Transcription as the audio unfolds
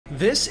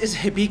This is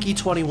Hibiki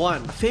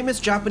 21, a famous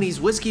Japanese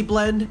whiskey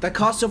blend that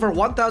costs over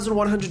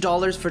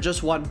 $1,100 for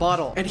just one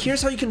bottle. And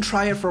here's how you can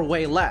try it for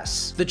way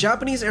less. The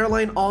Japanese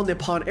airline All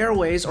Nippon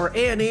Airways, or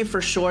ANA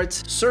for short,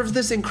 serves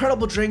this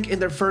incredible drink in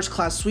their first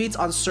class suites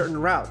on certain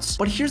routes.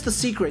 But here's the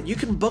secret, you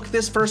can book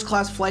this first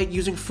class flight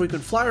using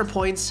frequent flyer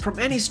points from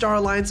any Star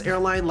Alliance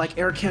airline like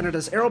Air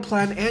Canada's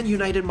Aeroplan and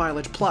United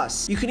Mileage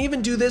Plus. You can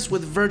even do this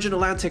with Virgin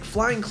Atlantic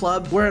Flying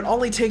Club, where it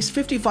only takes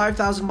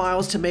 55,000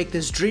 miles to make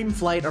this dream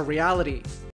flight a reality.